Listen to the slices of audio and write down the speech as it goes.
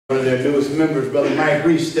One of their newest members, Brother Mike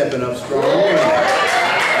Reese, stepping up strong. Amen.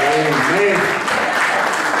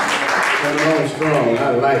 Coming on strong. I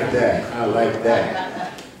like that. I like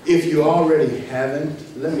that. If you already haven't,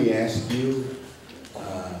 let me ask you,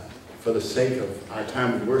 for the sake of our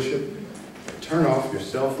time of worship, turn off your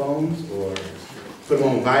cell phones or put them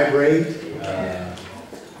on vibrate.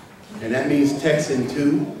 And that means texting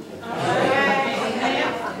too.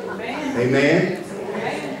 Amen.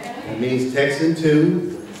 That means texting too.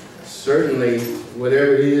 Certainly,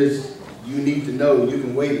 whatever it is you need to know, you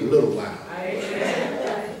can wait a little while.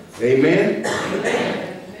 Amen?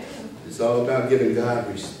 It's all about giving God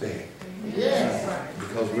respect.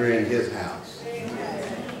 Because we're in His house. In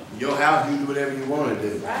your house, you do whatever you want to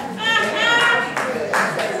do. But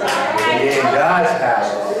when you're in God's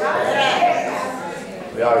house,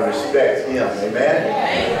 we ought to respect Him.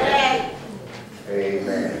 Amen?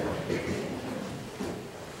 Amen.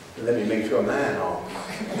 Let me make sure mine on.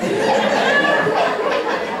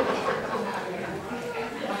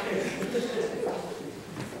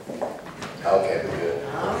 Okay, we're good.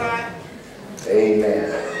 All right. Amen.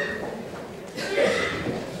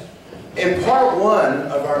 In part one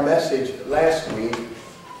of our message last week,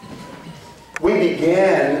 we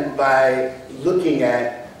began by looking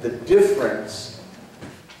at the difference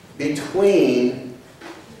between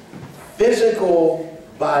physical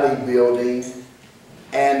bodybuilding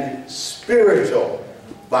and spiritual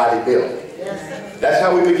bodybuilding. That's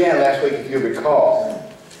how we began last week, if you recall.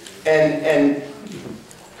 And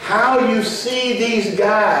how you see these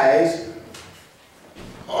guys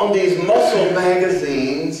on these muscle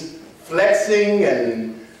magazines flexing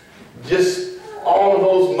and just all of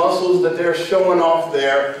those muscles that they're showing off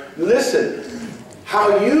there. Listen,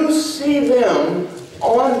 how you see them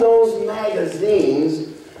on those magazines,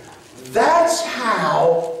 that's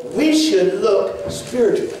how we should look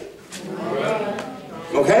spiritually.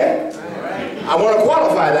 Okay? I want to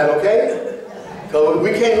qualify that, okay? Because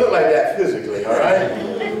we can't look like that physically, all right?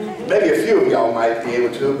 Maybe a few of y'all might be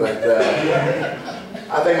able to, but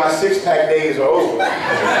I think my 6-pack days are over.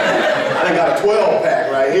 I done got a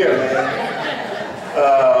 12-pack right here, man.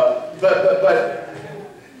 But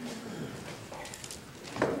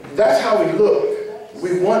that's how we look.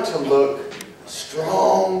 We want to look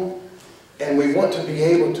strong, and we want to be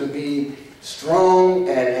able to be strong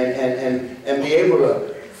and be able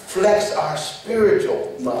to flex our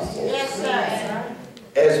spiritual muscles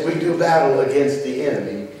as we do battle against the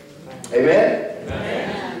enemy. Amen?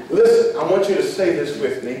 Amen? Listen, I want you to say this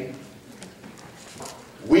with me.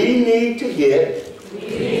 We need to get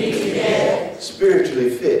spiritually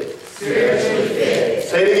fit. Spiritually fit.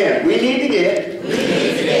 Say it again. We need to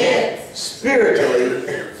get spiritually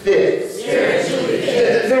fit. Spiritually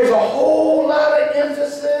fit. There's a whole lot of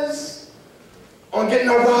emphasis on getting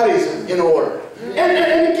our bodies in order. And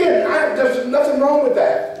again, there's nothing wrong with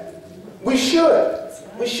that. We should.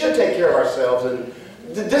 We should take care of ourselves. And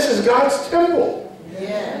this is God's temple.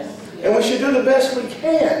 Yes. And we should do the best we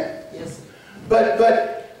can. Yes. But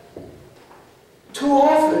too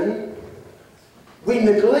often, we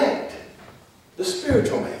neglect the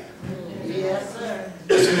spiritual man. Yes, sir.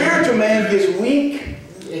 The spiritual man gets weak,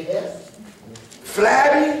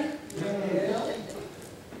 flabby,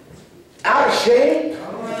 out of shape,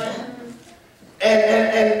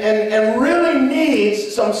 and really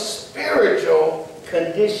needs some spiritual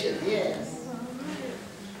condition. Yes.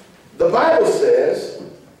 The Bible says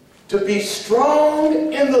to be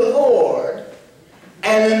strong in the Lord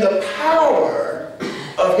and in the power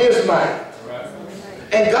of His might.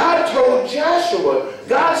 And God told Joshua,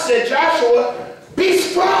 God said, Joshua, be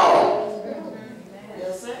strong.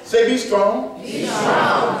 Yes, sir. Say, be strong. Be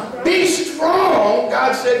strong. Be strong,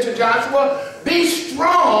 God said to Joshua, be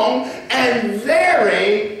strong and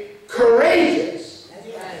very courageous.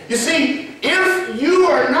 You see, if you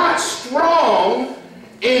are not strong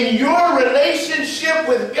in your relationship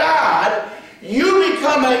with God, you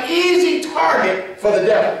become an easy target for the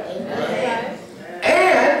devil. Amen.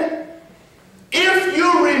 And if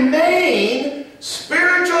you remain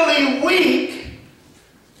spiritually weak,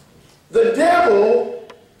 the devil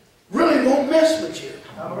really won't mess with you.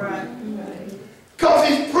 All right. Because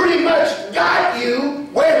he's pretty much got you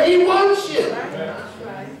where he wants you.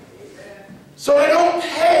 So it don't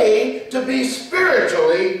pay to be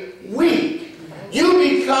spiritually weak. You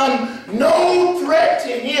become no threat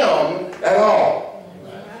to him at all.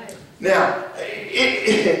 Now,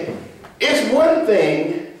 it's one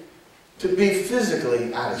thing to be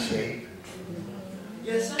physically out of shape.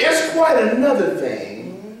 It's quite another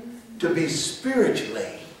thing to be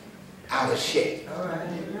spiritually out of shape.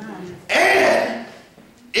 And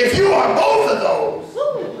if you are both of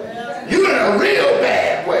those, you're in a real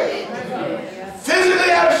bad way.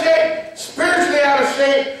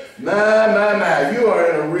 My, you are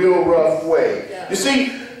in a real rough way. Yeah. You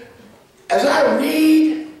see, as I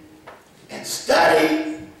read and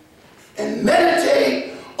study and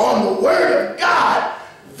meditate on the Word of God,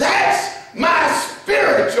 that's my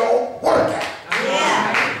spiritual workout.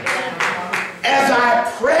 Yeah. As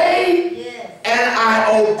I pray and I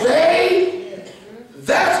obey,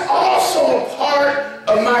 that's also a part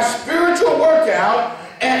of my spiritual workout,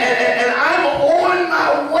 and I'm on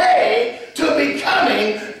my way to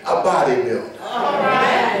becoming a bodybuilder. All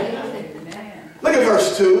right. Look at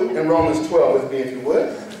verse 2 in Romans 12 with me, if you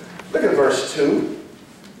would. Look at verse 2.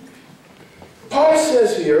 Paul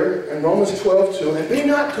says here in Romans 12:2, and be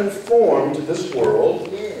not conformed to this world,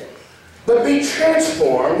 but be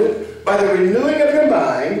transformed by the renewing of your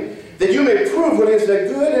mind, that you may prove what is the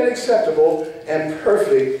good and acceptable and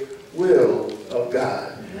perfect will of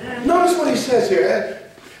God. Notice what he says here.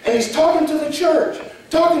 And he's talking to the church,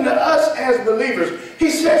 talking to us as believers. He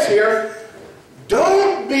says here,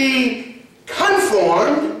 don't be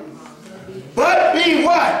conformed, but be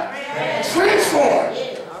what? Transformed.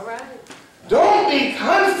 Don't be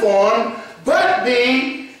conformed, but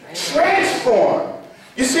be transformed.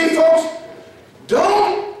 You see, folks,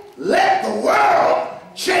 don't let the world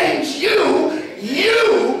change you.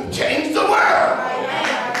 You change the world.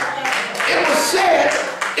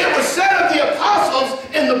 It was said of the apostles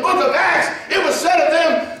in the book of Acts, it was said of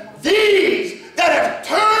them, these that have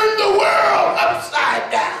turned the world upside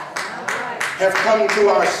down have come to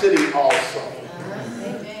our city also.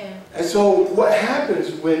 And so what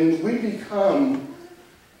happens when we become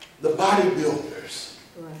the bodybuilders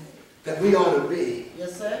that we ought to be,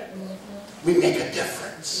 we make a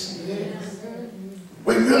difference.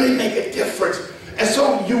 We really make a difference. And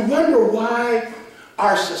so you wonder why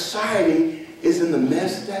our society is in the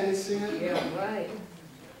mess that it's in. Yeah, right.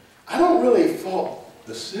 I don't really fault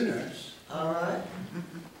the sinners. I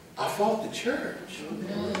fault the church.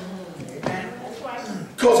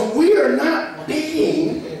 Because we are not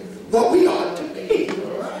being what we ought to be.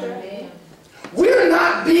 We're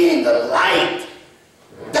not being the light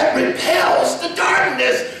that repels the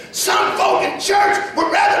darkness. Some folk in church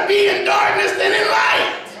would rather be in darkness than in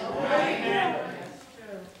light.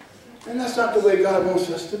 And that's not the way God wants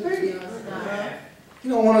us to be. He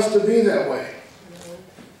don't want us to be that way.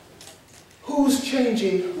 Who's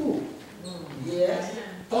changing who?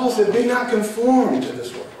 Paul said, be not conformed to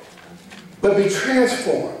this world, but be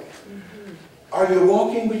transformed. Are you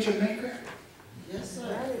walking with your Maker?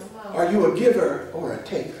 Are you a giver or a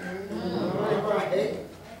taker?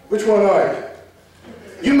 Which one are you?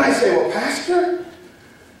 You might say, well, Pastor,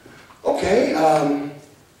 okay,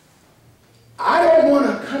 I don't want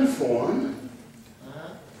to conform.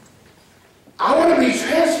 I want to be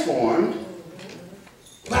transformed.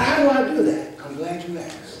 But how do I do that? I'm glad you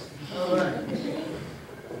asked.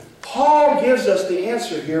 Paul gives us the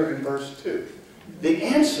answer here in verse 2. The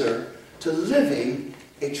answer to living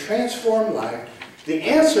a transformed life. The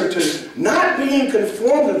answer to not being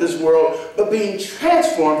conformed to this world, but being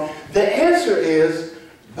transformed. The answer is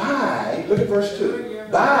by, look at verse 2,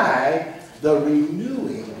 by the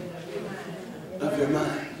renewing of your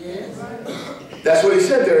mind. That's what he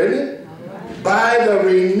said there, isn't it? By the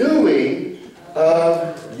renewing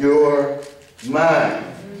of your mind.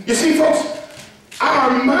 You see, folks,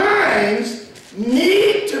 our minds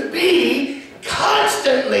need to be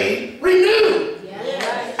constantly renewed.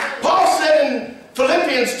 Paul said in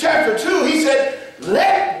Philippians chapter 2, he said,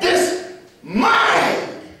 let this mind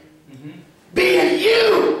be in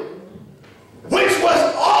you, which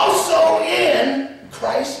was also in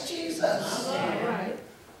Christ Jesus.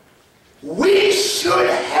 We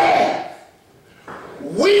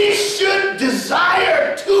should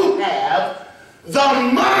desire to have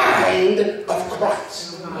the mind of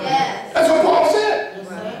Christ. That's what Paul said.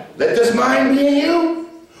 Let this mind be in you,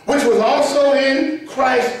 which was also in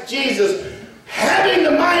Christ Jesus. Having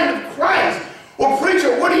the mind of Christ. Well,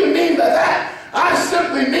 preacher, what do you mean by that? I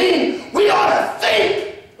simply mean we ought to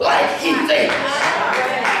think like he thinks.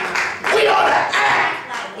 We ought to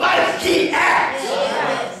act like he acts.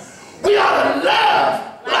 We ought to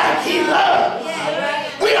love like he loves.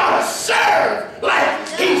 We ought to serve like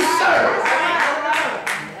he serves.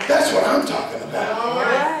 That's what I'm talking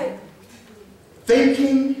about.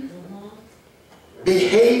 Thinking,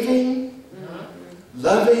 behaving,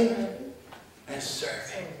 loving, and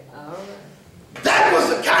serving. That was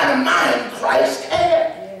the kind of mind Christ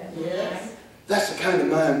had. That's the kind of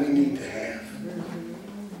mind we need to have.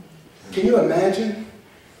 Can you imagine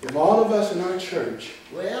if all of us in our church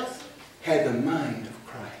had the mind of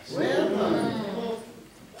Christ?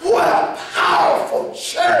 What a powerful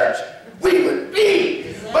church we would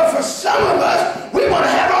be. But for some of us, we want to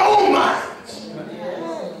have our own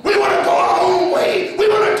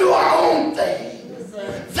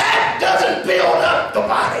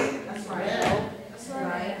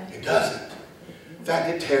It doesn't. In fact,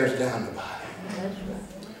 it tears down the body.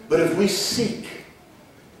 But if we seek,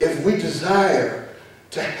 if we desire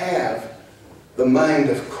to have the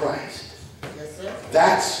mind of Christ,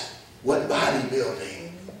 that's what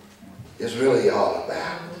bodybuilding is really all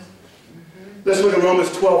about. Let's look at Romans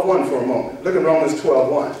 12:1 for a moment. Look at Romans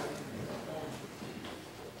 12:1.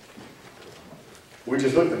 We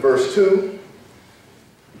just looked at verse 2.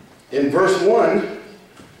 In verse 1,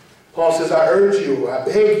 Paul says, I urge you, I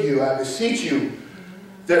beg you, I beseech you,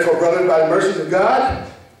 therefore, brothers, by the mercies of God,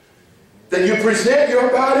 that you present your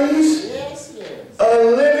bodies a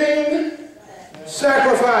living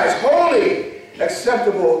sacrifice, holy,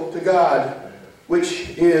 acceptable to God,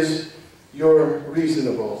 which is your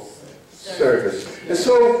reasonable service. And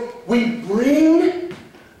so we bring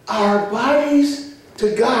our bodies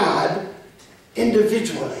to God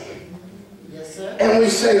individually. And we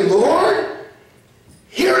say, Lord,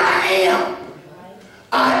 here I am.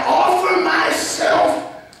 I offer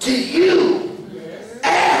myself to you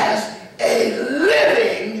as a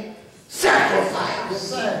living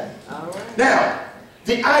sacrifice. Now,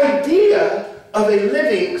 the idea of a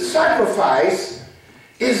living sacrifice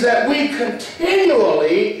is that we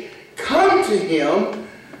continually come to Him,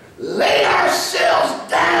 lay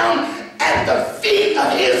ourselves down at the feet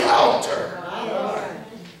of His altar.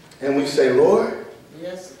 And we say, Lord,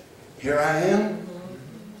 here I am.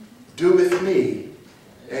 Do with me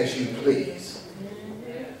as you please.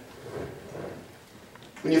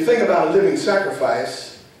 When you think about a living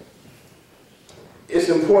sacrifice, it's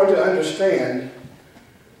important to understand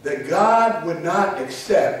that God would not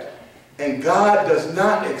accept, and God does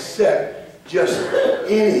not accept just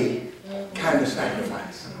any kind of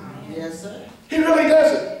sacrifice. Yes, sir. He really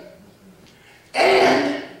doesn't.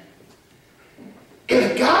 And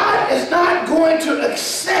if God is not going to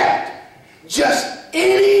accept just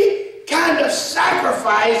any kind of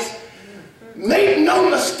sacrifice, make no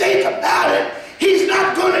mistake about it, He's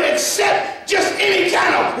not going to accept just any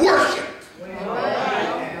kind of worship.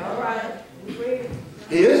 All right.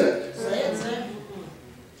 He isn't. Say it, sir.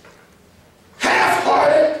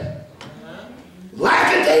 Half-hearted,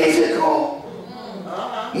 lackadaisical,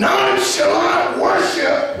 nonchalant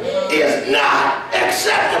worship is not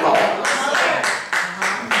acceptable.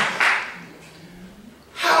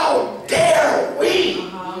 How dare we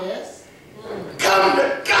come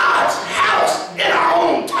to God's house in our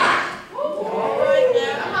own time?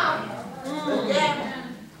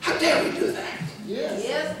 How dare we do that?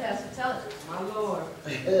 Yes, Pastor, tell it. My Lord.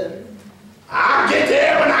 I'll get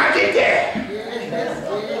there when I get there.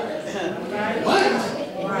 What?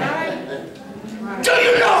 Do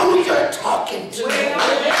you know who you're talking to?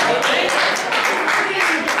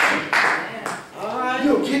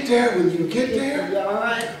 You'll get there when you get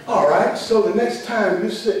there. All right, so the next time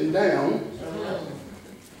you're sitting down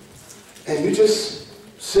and you're just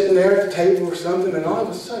sitting there at the table or something, and all of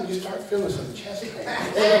a sudden you start feeling some chest pain.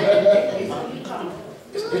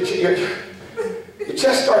 Your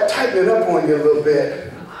chest starts tightening up on you a little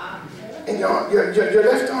bit. And your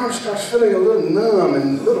left arm starts feeling a little numb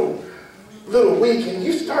and a little weak, and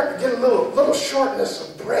you start to get a little shortness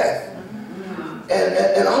of breath.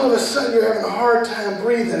 And all of a sudden you're having a hard time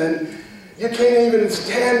breathing, and you can't even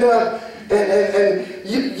stand up. And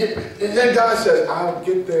then God says, I'll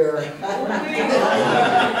get there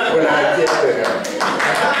when I get there.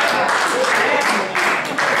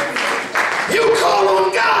 You call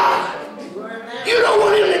on God. You don't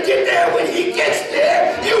want Him to get there when He gets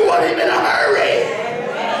there. You want Him in a hurry.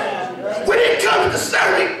 When it comes to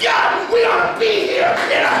serving God, we ought to be here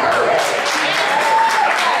in a hurry.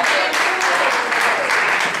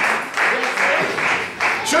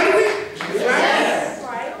 Shouldn't we? Yes.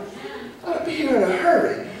 Ought to be here in a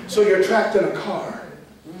hurry. So you're trapped in a car,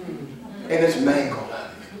 and it's mangled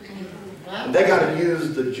up. And they got to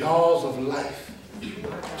use the jaws of life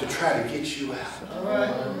to try to get you out.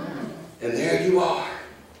 And there you are.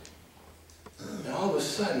 And all of a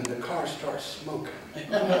sudden, the car starts smoking.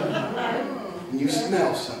 And you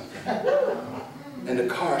smell something. And the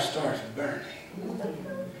car starts burning.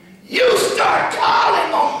 You start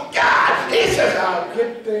calling on God. He says, I'll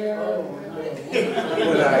get there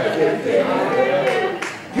when I get there.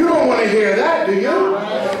 You don't want to hear that, do you?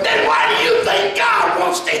 Then why do you think God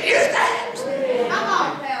wants to hear that? Come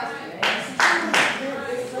on, Pastor.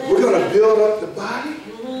 We're going to build up the body.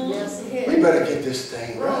 Yes, We better get this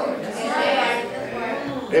thing right.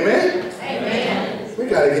 Amen? Amen. We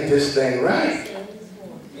got to get this thing right.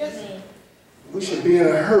 We should be in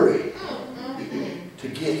a hurry to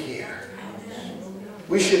get here.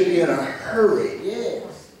 We should be in a hurry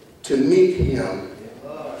to meet Him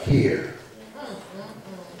here.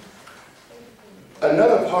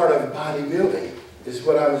 Another part of bodybuilding is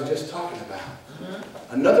what I was just talking about.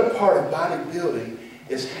 Another part of bodybuilding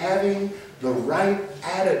is having the right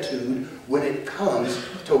attitude when it comes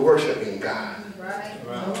to worshiping God. Right.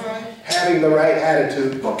 All right. Having the right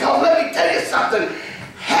attitude. Because let me tell you something,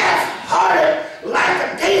 half-hearted,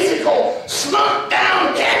 like a daisical, slunk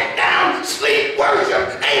down, head down, sleep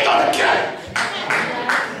worship ain't gonna cut it.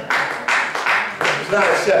 It's not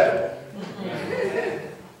acceptable.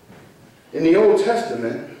 In the Old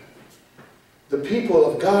Testament, the people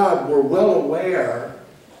of God were well aware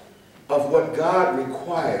of what God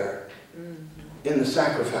required in the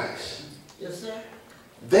sacrifice. Yes, sir.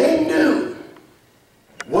 They knew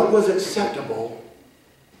what was acceptable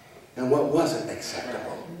and what wasn't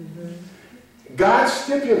acceptable. God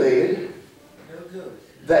stipulated Real good.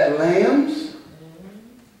 that lambs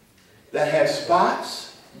that had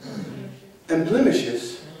spots and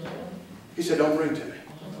blemishes, he said, don't bring to me.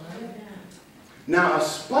 Now, a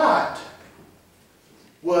spot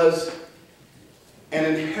was an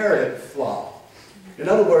inherited flaw. In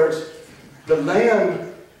other words, the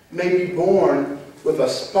lamb may be born with a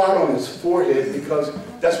spot on his forehead because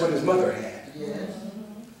that's what his mother had. Yes.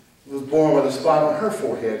 He was born with a spot on her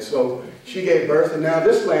forehead. So she gave birth, and now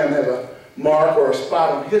this lamb has a mark or a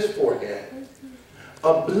spot on his forehead.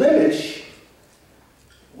 A blemish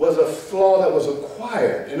was a flaw that was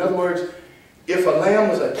acquired. In other words, if a lamb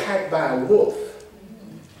was attacked by a wolf,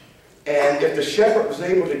 and if the shepherd was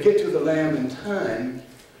able to get to the lamb in time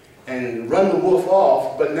and run the wolf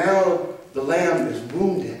off, but now the lamb is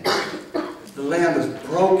wounded, the lamb is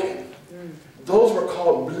broken, those were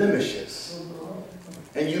called blemishes.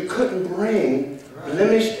 And you couldn't bring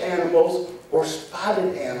blemished animals or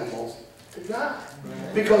spotted animals to God.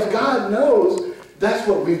 Because God knows that's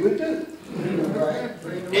what we would do.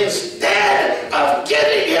 Instead of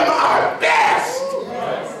giving him our best,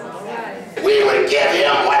 we would give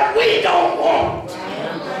him what we don't want.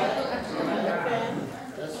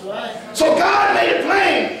 That's right. So God made it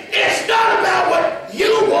plain. It's not about what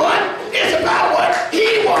you want. It's about what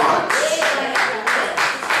he wants.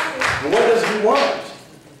 And what does he want?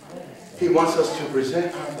 He wants us to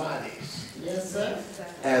present our bodies Yes, sir.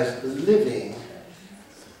 as living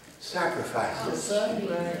sacrifices. Yes,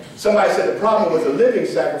 sir. Somebody said the problem with a living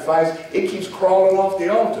sacrifice, it keeps crawling off the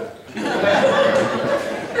altar.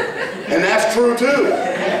 And that's true too.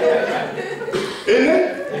 Isn't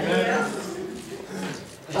it? Amen.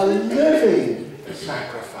 A living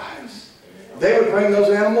sacrifice. They would bring those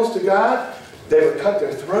animals to God. They would cut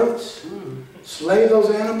their throats, slay those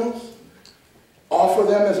animals, offer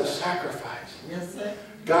them as a sacrifice. Yes, sir.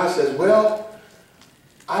 God says, well,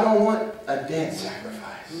 I don't want a dead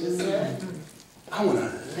sacrifice. Yes, sir. I want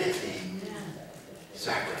a living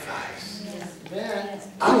sacrifice. Man.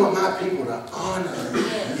 I want my people to honor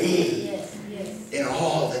me in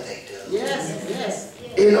all that they do. Yes, yes.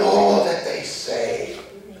 In all that they say.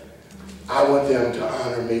 I want them to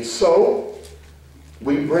honor me. So,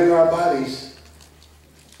 we bring our bodies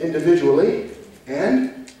individually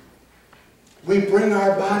and we bring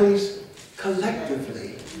our bodies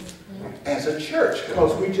collectively as a church.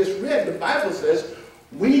 Because we just read, the Bible says,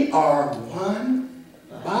 we are one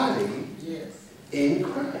body Yes. in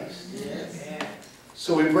Christ. Yes.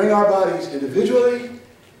 So we bring our bodies individually,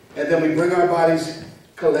 and then we bring our bodies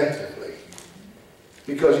collectively.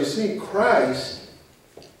 Because you see, Christ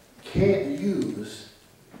can't use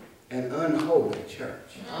an unholy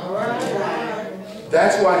church. All right.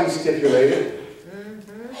 That's why he stipulated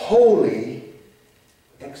holy,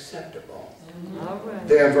 acceptable.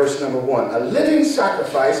 There in verse number 1. A living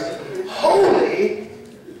sacrifice, holy,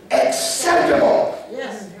 acceptable.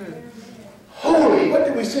 Yes. Holy. What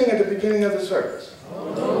did we sing at the beginning of the service?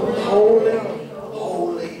 Holy,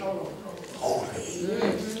 holy, holy.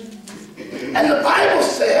 And the Bible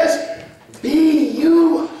says, be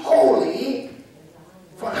you holy,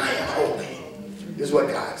 for I am holy, is what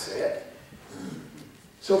God said.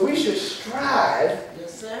 So we should strive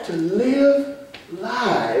Yes, sir. to live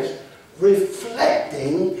lives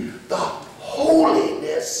reflecting the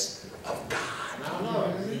holiness of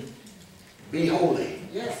God. Be holy.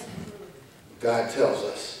 Yes. God tells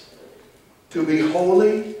us to be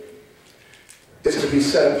holy is to be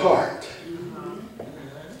set apart.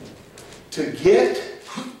 To get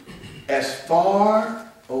as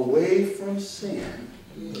far away from sin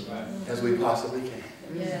as we possibly can.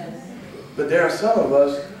 Yes. But there are some of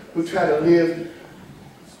us who try to live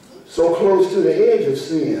so close to the edge of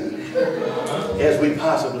sin as we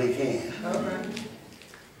possibly can.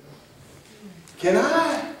 Can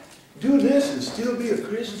I do this and still be a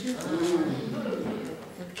Christian?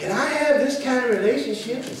 Can I have this kind of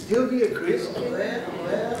relationship and still be a Christian?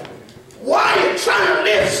 Well. Why are you trying to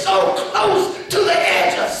live so close to the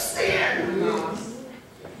edge of sin?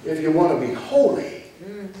 If you want to be holy,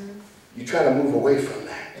 you try to move away from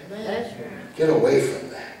that. That's right. Get away from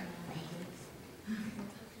that.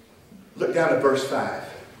 Look down at verse 5.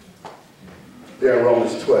 There in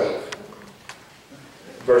Romans 12.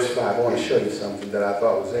 Verse 5. I want to show you something that I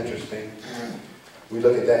thought was interesting. We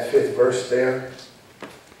look at that 5th verse there.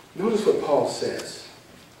 Notice what Paul says.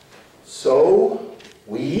 So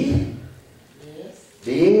we,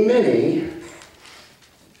 being many,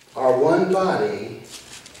 are one body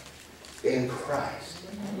in Christ.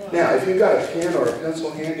 Now, if you've got a pen or a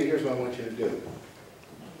pencil handy, here's what I want you to do.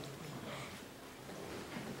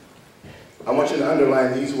 I want you to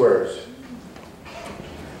underline these words.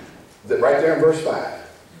 Right there in verse 5.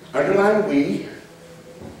 Underline we.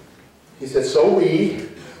 He said, so we,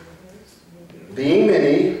 being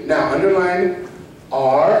many. Now, underline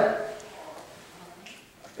are.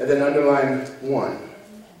 And then underline one.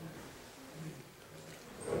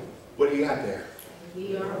 What do you got there?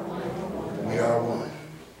 We are one. We are one.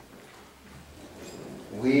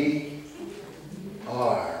 We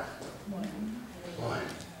are one.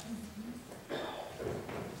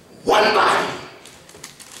 One body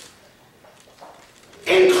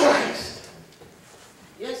in Christ.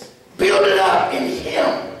 Yes. Build it up in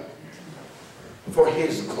Him for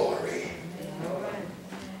His glory.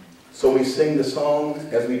 So we sing the song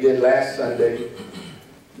as we did last Sunday.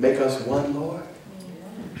 Make us one, Lord.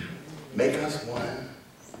 Make us one.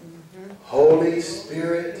 Holy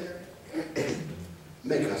Spirit,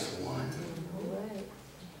 make us one.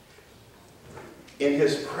 In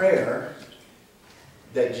His prayer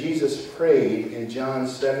that Jesus prayed in John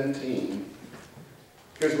 17,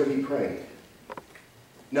 here's what He prayed.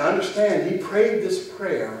 Now understand, He prayed this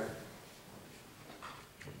prayer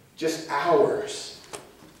just hours,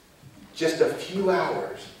 just a few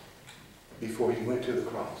hours before He went to the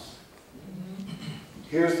cross.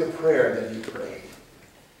 Here's the prayer that He prayed.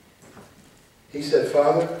 He said,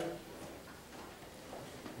 Father,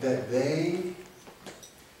 that they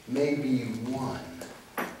may be one,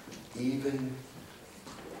 even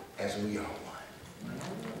as we are one.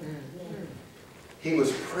 He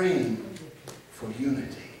was praying for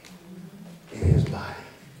unity in His body.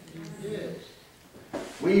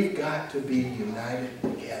 We've got to be united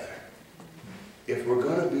together if we're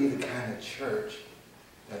going to be the kind of church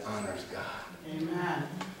that honors God. Amen.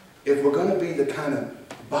 If we're going to be the kind of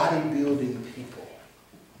bodybuilding people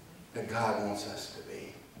that God wants us to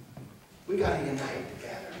be, we got to unite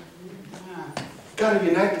together. Got to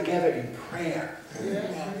unite together in prayer.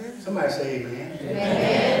 Yes. Somebody say amen.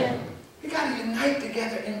 Amen. We got to unite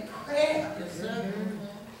together in prayer. Yes, sir.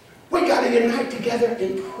 We got to unite together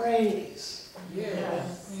in praise.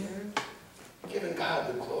 Yes. Giving God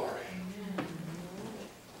the glory.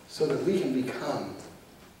 So that we can become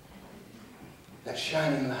that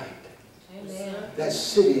shining light. Amen. That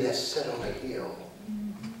city that's set on a hill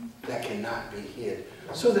that cannot be hid.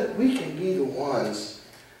 So that we can be the ones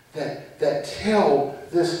that tell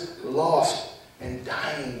this lost and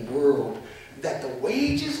dying world that the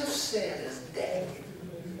wages of sin is death.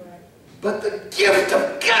 But the gift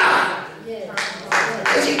of God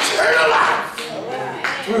is eternal life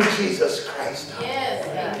through Jesus Christ. Yes.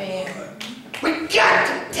 Amen. We got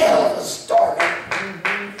to tell the story.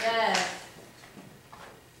 Yes.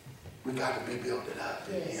 We got to be building up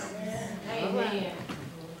in Him. Amen.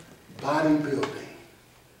 Bodybuilding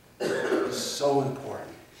is so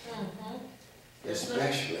important,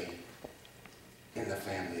 especially in the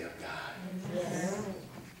family of God.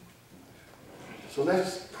 So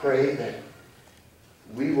let's pray that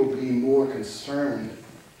we will be more concerned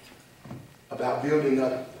about building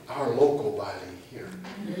up our local body here.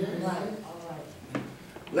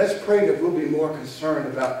 Let's pray that we'll be more concerned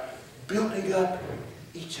about building up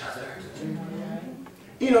each other.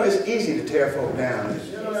 You know, it's easy to tear folk down.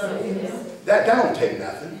 That don't take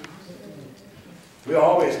nothing. We're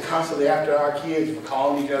always constantly after our kids, we're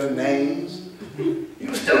calling each other names.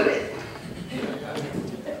 You stupid.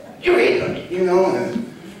 You ignorant. You know, and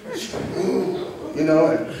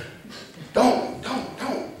don't.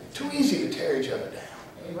 Too easy to tear each other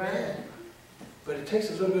down. Right. But it takes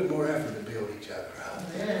a little bit more effort to build each other up.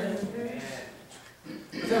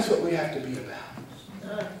 But that's what we have to be about.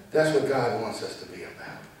 That's what God wants us to be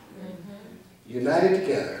about. United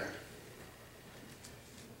together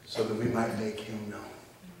so that we might make Him known.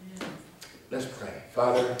 Let's pray.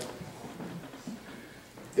 Father,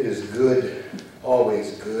 it is good,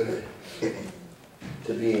 always good,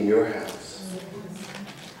 to be in your house.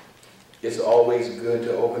 It's always good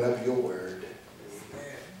to open up your word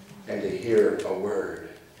and to hear a word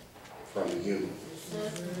from you.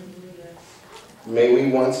 May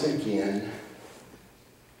we once again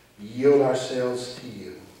yield ourselves to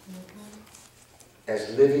you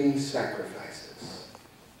as living sacrifices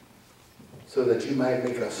so that you might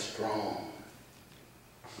make us strong,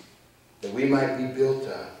 that we might be built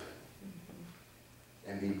up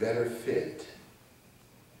and be better fit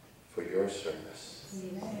for your service.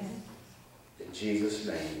 In Jesus'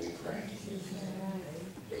 name we pray.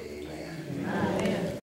 Amen.